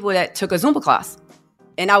about people that took a Zumba class.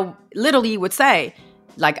 And I literally would say,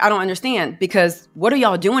 like, I don't understand, because what are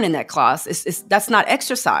y'all doing in that class? That's not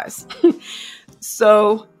exercise.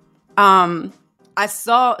 So I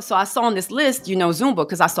saw on this list, Zumba,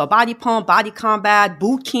 because I saw Body Pump, Body Combat,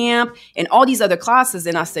 Boot Camp, and all these other classes.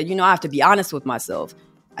 And I said, I have to be honest with myself.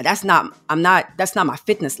 That's not my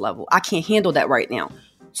fitness level. I can't handle that right now.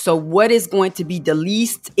 So what is going to be the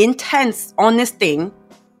least intense on this thing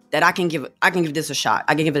that I can give this a shot.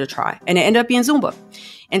 I can give it a try. And it ended up being Zumba.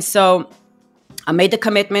 And so I made the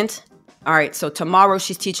commitment. All right, so tomorrow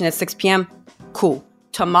she's teaching at 6 p.m. Cool.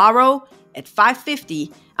 Tomorrow at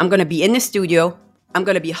 5:50, I'm going to be in the studio. I'm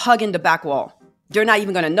going to be hugging the back wall. They're not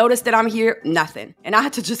even going to notice that I'm here. Nothing. And I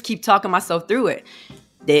had to just keep talking myself through it.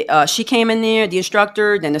 She came in there, the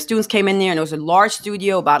instructor, then the students came in there, and it was a large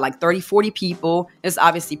studio, about like 30, 40 people. It's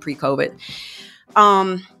obviously pre-COVID.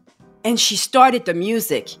 And she started the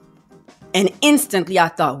music. And instantly I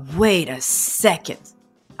thought, wait a second.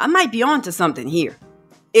 I might be onto something here.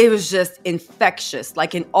 it was just infectious,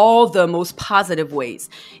 like in all the most positive ways.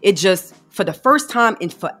 It just, for the first time in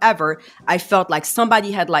forever, I felt like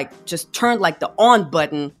somebody had like just turned like the on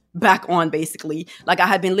button back on, basically. Like I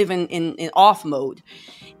had been living in off mode.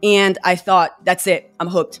 And I thought, that's it. I'm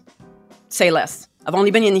hooked. Say less. I've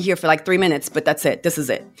only been in here for like 3 minutes, but that's it. This is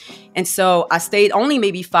it. And so I stayed only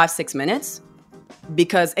maybe 5-6 minutes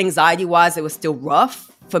because anxiety wise, it was still rough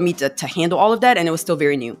for me to handle all of that. And it was still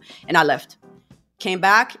very new. And I left. Came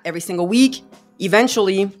back every single week.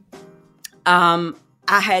 Eventually, I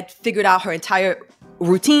had figured out her entire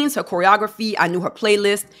routines, her choreography. I knew her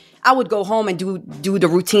playlist. I would go home and do the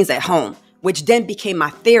routines at home, which then became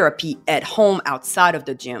my therapy at home outside of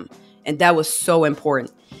the gym. And that was so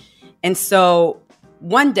important. And so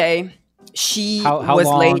one day she was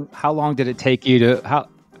late. How long did it take you to,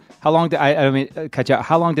 how long did, cut you out.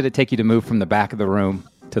 How long did it take you to move from the back of the room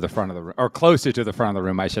to the front of the room, or closer to the front of the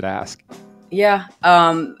room, I should ask? Yeah,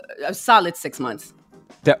 a solid 6 months.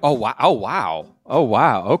 Oh wow.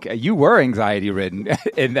 Okay, you were anxiety ridden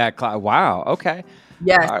in that class. Wow. Okay.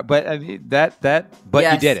 Yes. But I mean but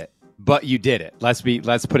yes. You did it. But you did it. Let's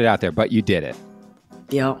put it out there. But you did it.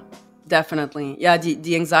 Yeah, definitely. Yeah,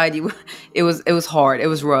 the anxiety, it was hard. It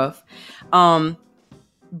was rough.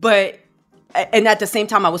 But at the same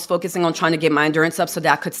time, I was focusing on trying to get my endurance up so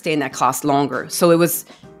that I could stay in that class longer. So it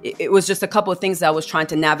was just a couple of things that I was trying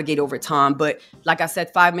to navigate over time. But like I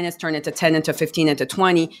said, 5 minutes turned into 10, into 15, into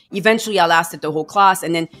 20. Eventually, I lasted the whole class.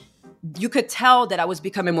 And then you could tell that I was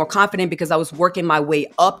becoming more confident because I was working my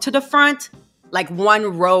way up to the front, like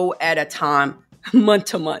one row at a time, month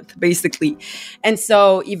to month, basically. And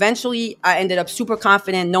so eventually, I ended up super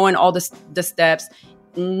confident, knowing all the steps,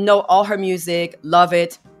 know all her music, love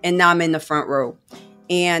it. And now I'm in the front row.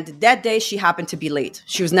 And that day, she happened to be late.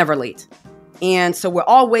 She was never late. And so we're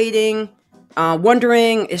all waiting,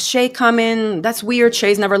 wondering, is Shay coming? That's weird.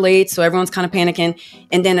 Shay's never late. So everyone's kind of panicking.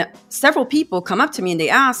 And then several people come up to me and they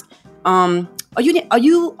ask, are you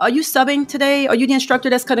subbing today? Are you the instructor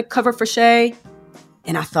that's going to cover for Shay?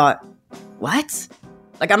 And I thought, what?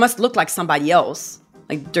 Like I must look like somebody else.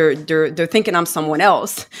 Like they're thinking I'm someone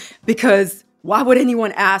else, because why would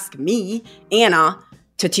anyone ask me, Anna,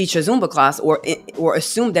 to teach a Zumba class or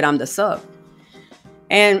assume that I'm the sub?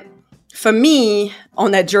 And for me,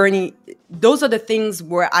 on that journey, those are the things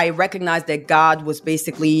where I recognized that God was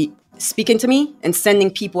basically speaking to me and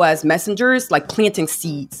sending people as messengers, like planting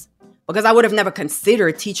seeds. Because I would have never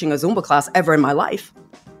considered teaching a Zumba class ever in my life.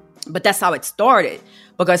 But that's how it started.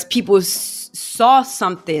 Because people saw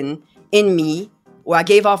something in me where I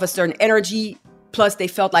gave off a certain energy. Plus, they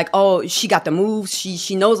felt like, oh, she got the moves.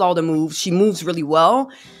 She knows all the moves. She moves really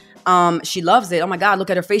well. She loves it. Oh my God, look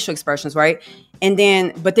at her facial expressions, right?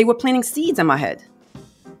 But they were planting seeds in my head.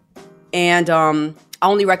 And I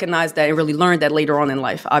only recognized that and really learned that later on in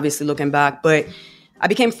life, obviously looking back. But I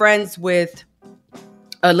became friends with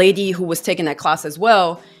a lady who was taking that class as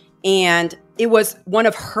well. And it was one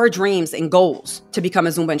of her dreams and goals to become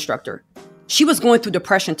a Zumba instructor. She was going through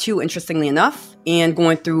depression too, interestingly enough, and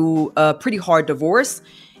going through a pretty hard divorce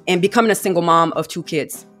and becoming a single mom of 2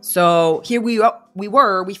 kids. So here we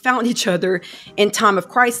found each other in time of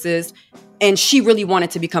crisis, and she really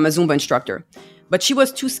wanted to become a Zumba instructor. But she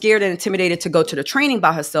was too scared and intimidated to go to the training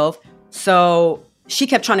by herself. So she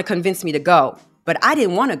kept trying to convince me to go. But I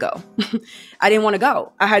didn't want to go. I didn't want to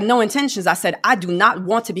go. I had no intentions. I said, I do not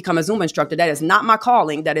want to become a Zumba instructor. That is not my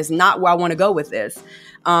calling. That is not where I want to go with this.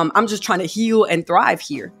 I'm just trying to heal and thrive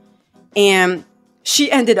here. And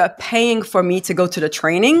she ended up paying for me to go to the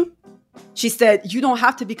training. She said, you don't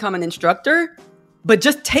have to become an instructor, but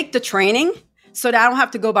just take the training so that I don't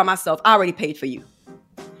have to go by myself. I already paid for you.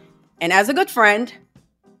 And as a good friend,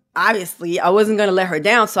 obviously, I wasn't going to let her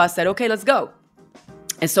down. So I said, okay, let's go.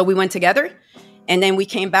 And so we went together. And then we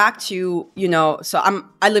came back to,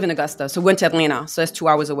 I live in Augusta. So we went to Atlanta. So that's 2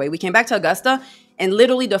 hours away. We came back to Augusta. And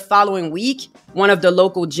literally the following week, one of the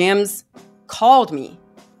local gyms called me.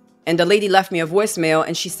 And the lady left me a voicemail.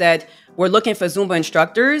 And she said, we're looking for Zumba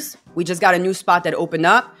instructors. We just got a new spot that opened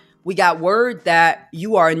up. We got word that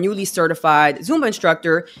you are a newly certified Zumba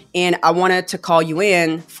instructor. And I wanted to call you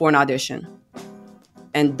in for an audition.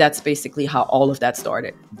 And that's basically how all of that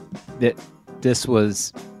started. This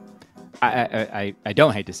was... I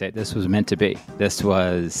don't hate to say it. This was meant to be. This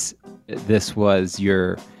was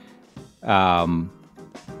your,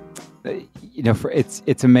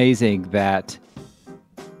 it's amazing that,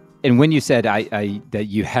 and when you said that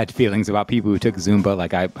you had feelings about people who took Zumba,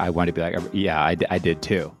 like I wanted to be like, yeah, I did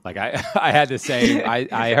too. Like I had the same.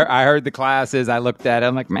 I heard the classes. I looked at it.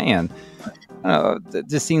 I'm like, man, it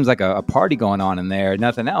just seems like a party going on in there.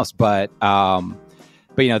 Nothing else, but.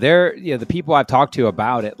 But the people I've talked to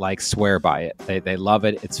about it like swear by it. They love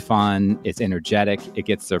it. It's fun. It's energetic. It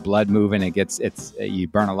gets their blood moving. You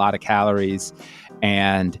burn a lot of calories,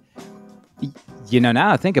 and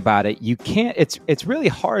now I think about it, you can't. It's really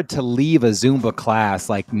hard to leave a Zumba class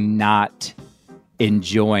like not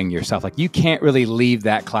enjoying yourself. Like you can't really leave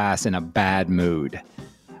that class in a bad mood,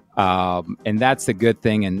 and that's the good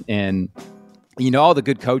thing. And all the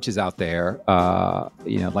good coaches out there,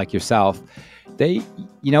 like yourself.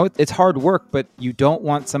 It's hard work, but you don't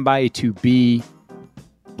want somebody to be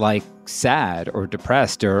like sad or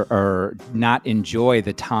depressed or not enjoy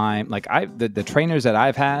the time. Like the trainers that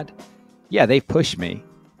I've had, yeah, they've pushed me,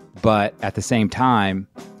 but at the same time,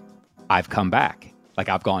 I've come back. Like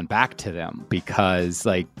I've gone back to them because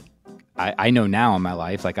like I know now in my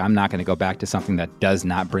life, like I'm not going to go back to something that does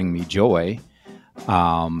not bring me joy.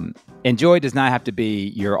 And joy does not have to be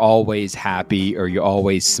you're always happy or you're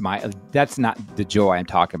always smiling. That's not the joy I'm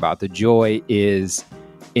talking about. The joy is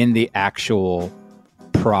in the actual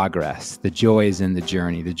progress. The joy is in the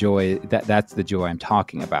journey. The joy, that's the joy I'm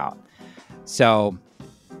talking about. So,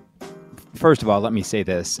 first of all, let me say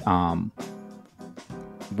this.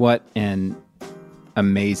 What an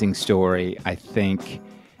amazing story. I think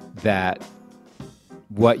that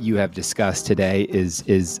what you have discussed today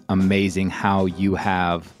is amazing, how you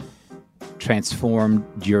have transformed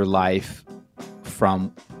your life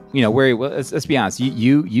from, let's be honest,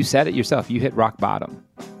 you said it yourself, you hit rock bottom.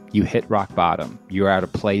 You're at a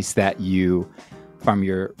place that from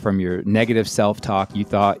your negative self-talk, you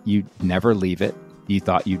thought you'd never leave it. You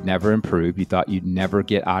thought you'd never improve. You thought you'd never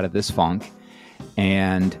get out of this funk.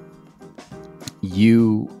 And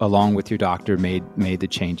you, along with your doctor, made the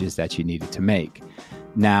changes that you needed to make.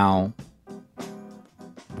 Now,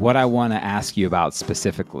 what I want to ask you about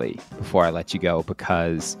specifically before I let you go,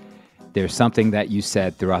 because there's something that you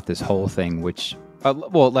said throughout this whole thing, which,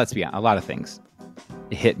 let's be honest, a lot of things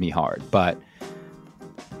hit me hard. But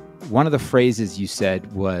one of the phrases you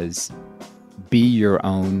said was, be your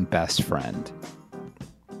own best friend.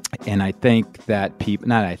 And I think that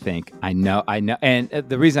I know. And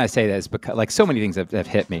the reason I say that is because like so many things have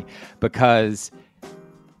hit me, because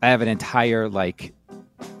I have an entire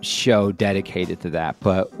show dedicated to that.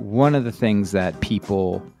 But one of the things that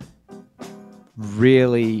people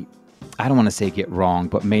really, I don't want to say get wrong,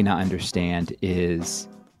 but may not understand is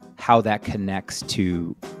how that connects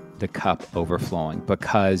to the cup overflowing,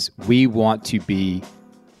 because we want to be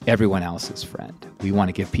everyone else's friend. We want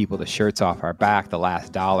to give people the shirts off our back, the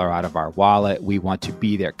last dollar out of our wallet. We want to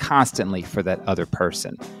be there constantly for that other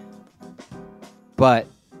person. But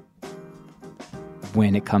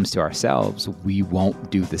when it comes to ourselves, we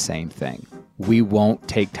won't do the same thing. We won't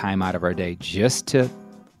take time out of our day just to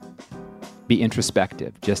be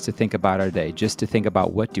introspective, just to think about our day, just to think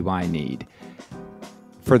about what do I need.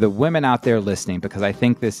 For the women out there listening, because I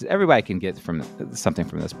think everybody can get something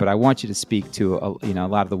from this, but I want you to speak to a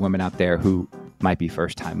lot of the women out there who might be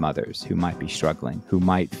first-time mothers, who might be struggling, who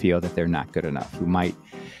might feel that they're not good enough, who might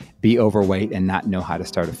be overweight and not know how to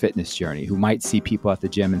start a fitness journey, who might see people at the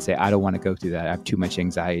gym and say, I don't want to go through that. I have too much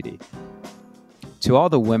anxiety. To all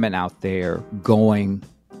the women out there going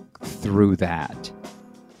through that,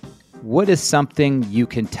 what is something you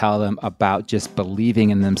can tell them about just believing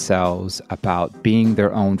in themselves, about being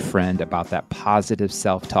their own friend, about that positive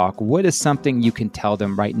self-talk? What is something you can tell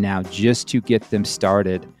them right now just to get them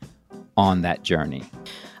started on that journey?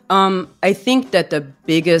 I think that the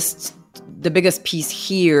biggest piece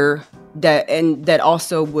here that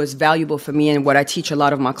also was valuable for me and what I teach a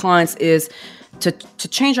lot of my clients is to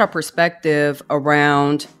change our perspective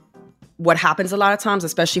around what happens a lot of times,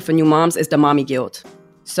 especially for new moms, is the mommy guilt.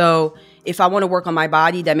 So if I want to work on my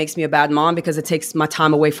body, that makes me a bad mom because it takes my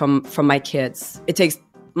time away from my kids. It takes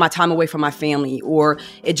my time away from my family, or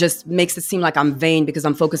it just makes it seem like I'm vain because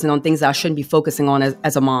I'm focusing on things that I shouldn't be focusing on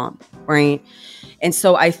as a mom, right? And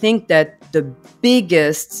so I think that the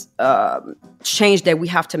biggest change that we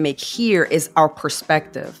have to make here is our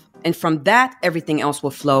perspective. And from that, everything else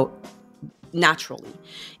will flow naturally.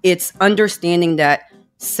 It's understanding that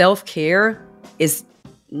self-care is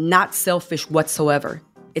not selfish whatsoever.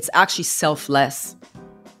 It's actually selfless.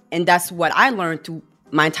 And that's what I learned through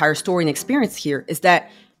my entire story and experience here, is that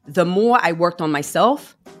the more I worked on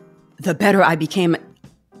myself, the better I became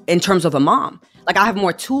in terms of a mom. Like I have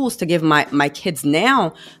more tools to give my kids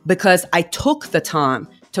now because I took the time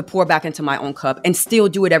to pour back into my own cup and still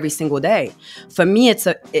do it every single day. For me,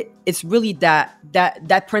 it's really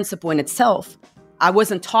that principle in itself. I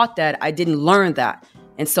wasn't taught that. I didn't learn that.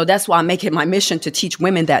 And so that's why I make it my mission to teach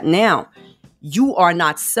women that now. You are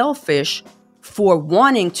not selfish for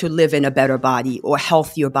wanting to live in a better body or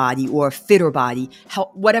healthier body or a fitter body,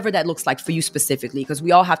 whatever that looks like for you specifically, because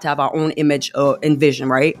we all have to have our own image and vision,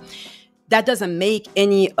 right? That doesn't make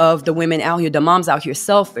any of the women out here, the moms out here,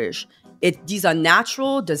 selfish. These are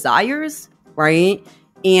natural desires, right?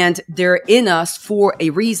 And they're in us for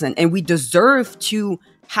a reason. And we deserve to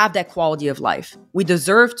have that quality of life. We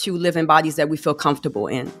deserve to live in bodies that we feel comfortable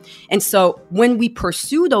in. And so when we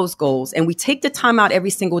pursue those goals and we take the time out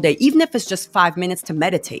every single day, even if it's just 5 minutes to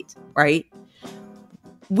meditate, right?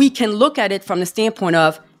 We can look at it from the standpoint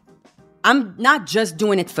of, I'm not just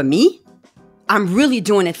doing it for me, I'm really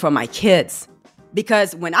doing it for my kids.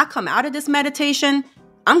 Because when I come out of this meditation,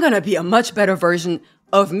 I'm going to be a much better version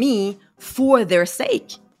of me for their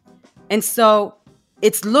sake. And so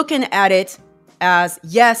it's looking at it as,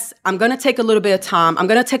 yes, I'm going to take a little bit of time. I'm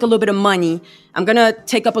going to take a little bit of money. I'm going to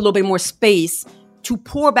take up a little bit more space to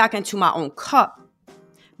pour back into my own cup.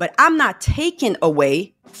 But I'm not taking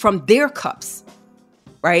away from their cups,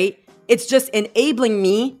 right? It's just enabling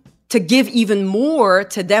me to give even more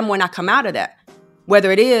to them when I come out of that.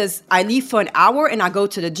 Whether it is I leave for an hour and I go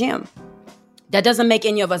to the gym. That doesn't make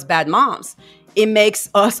any of us bad moms. It makes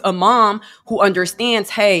us a mom who understands,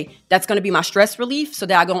 hey, that's going to be my stress relief so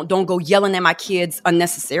that I don't go yelling at my kids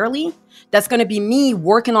unnecessarily. That's going to be me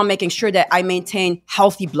working on making sure that I maintain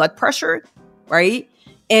healthy blood pressure, right?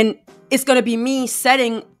 And it's going to be me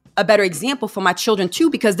setting a better example for my children too,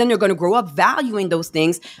 because then they're going to grow up valuing those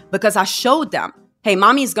things because I showed them, hey,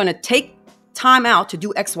 mommy is going to take time out to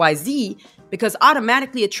do X, Y, Z, because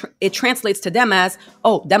automatically it translates to them as,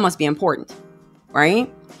 oh, that must be important,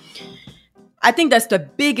 right? I think that's the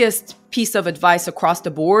biggest piece of advice across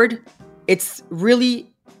the board. It's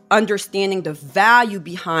really understanding the value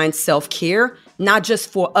behind self-care, not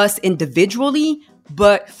just for us individually,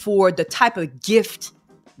 but for the type of gift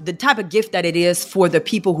that it is for the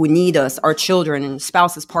people who need us, our children and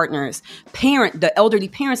spouses, partners, the elderly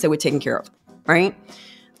parents that we're taking care of, right?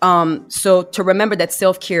 So to remember that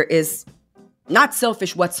self-care is not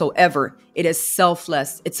selfish whatsoever. It is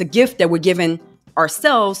selfless. It's a gift that we're giving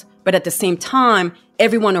ourselves, but at the same time,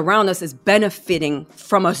 everyone around us is benefiting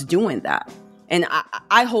from us doing that. And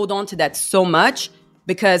I hold on to that so much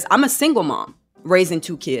because I'm a single mom raising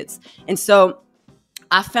 2 kids. And so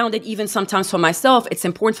I found it even sometimes for myself, it's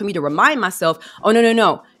important for me to remind myself, oh,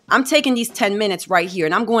 no. I'm taking these 10 minutes right here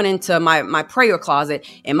and I'm going into my prayer closet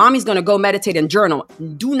and mommy's going to go meditate and journal.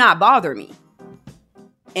 Do not bother me.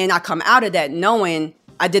 And I come out of that knowing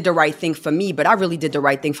I did the right thing for me, but I really did the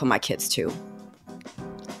right thing for my kids too.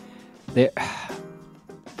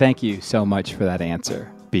 Thank you so much for that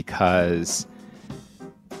answer, because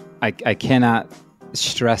I cannot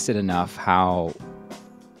stress it enough how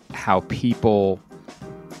people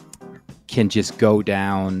can just go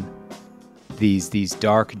down these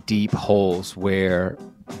dark, deep holes where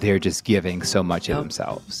they're just giving so much of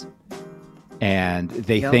themselves. And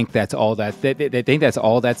they think that's all that they think that's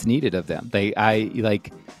all that's needed of them.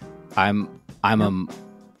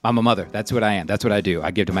 I'm a mother. That's what I am. That's what I do.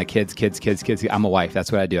 I give to my kids. I'm a wife.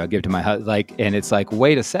 That's what I do. I give to my husband. And it's like,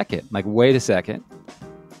 wait a second.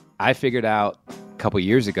 I figured out a couple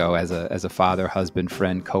years ago as a father, husband,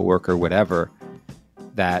 friend, coworker, whatever,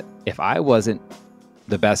 that if I wasn't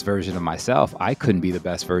the best version of myself, I couldn't be the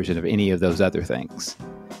best version of any of those other things.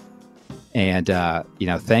 And,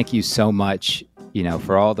 thank you so much,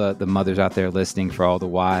 for all the mothers out there listening, for all the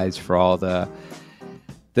wives, for all the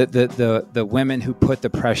women who put the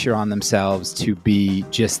pressure on themselves to be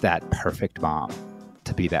just that perfect mom,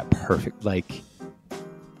 to be that perfect,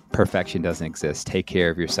 perfection doesn't exist. Take care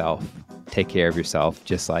of yourself,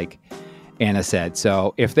 just like Anna said.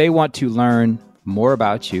 So if they want to learn more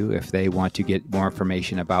about you, if they want to get more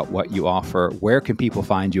information about what you offer, where can people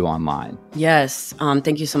find you online? Yes.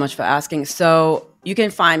 Thank you so much for asking. So you can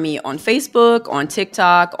find me on Facebook, on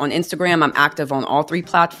TikTok, on Instagram. I'm active on all 3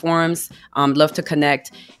 platforms. Love to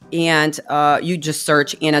connect. And you just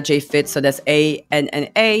search Anna J. Fit. So that's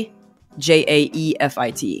ANNA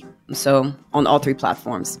JAEFIT. So on all 3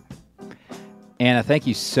 platforms. Anna, thank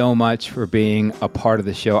you so much for being a part of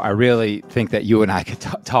the show. I really think that you and I could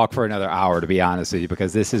talk for another hour, to be honest with you,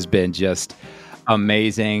 because this has been just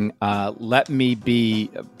amazing. Let me be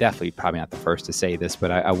definitely probably not the first to say this, but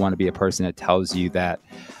I want to be a person that tells you that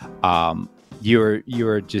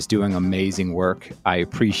you're just doing amazing work. I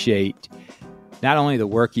appreciate not only the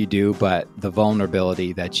work you do, but the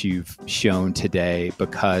vulnerability that you've shown today,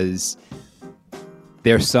 because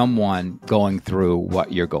there's someone going through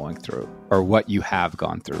what you're going through or what you have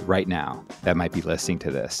gone through right now that might be listening to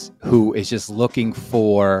this, who is just looking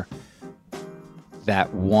for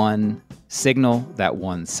that one signal, that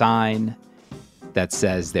one sign, that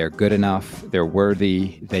says they're good enough, they're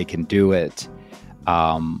worthy, they can do it.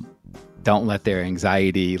 Don't let their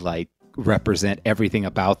anxiety represent everything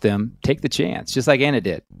about them. Take the chance, just like Anna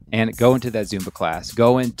did. And go into that Zumba class,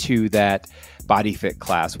 go into that body fit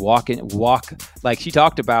class, walk. Like she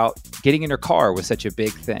talked about, getting in her car was such a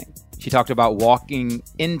big thing. She talked about walking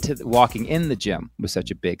in the gym was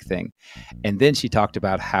such a big thing. And then she talked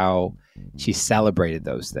about how she celebrated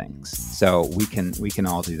those things. So we can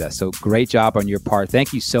all do that. So great job on your part.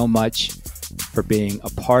 Thank you so much for being a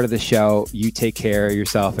part of the show. You take care of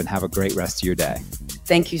yourself and have a great rest of your day.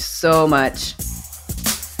 Thank you so much.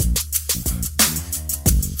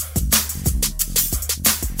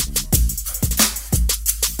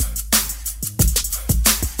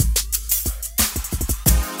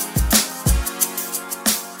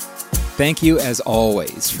 Thank you, as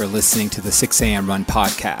always, for listening to the 6 a.m. Run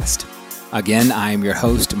podcast. Again, I am your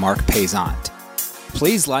host, Mark Paysant.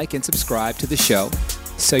 Please like and subscribe to the show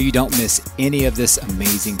so you don't miss any of this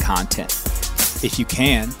amazing content. If you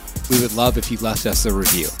can, we would love if you left us a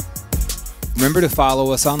review. Remember to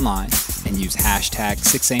follow us online and use hashtag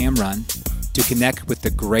 6amrun to connect with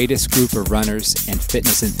the greatest group of runners and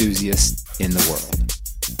fitness enthusiasts in the world.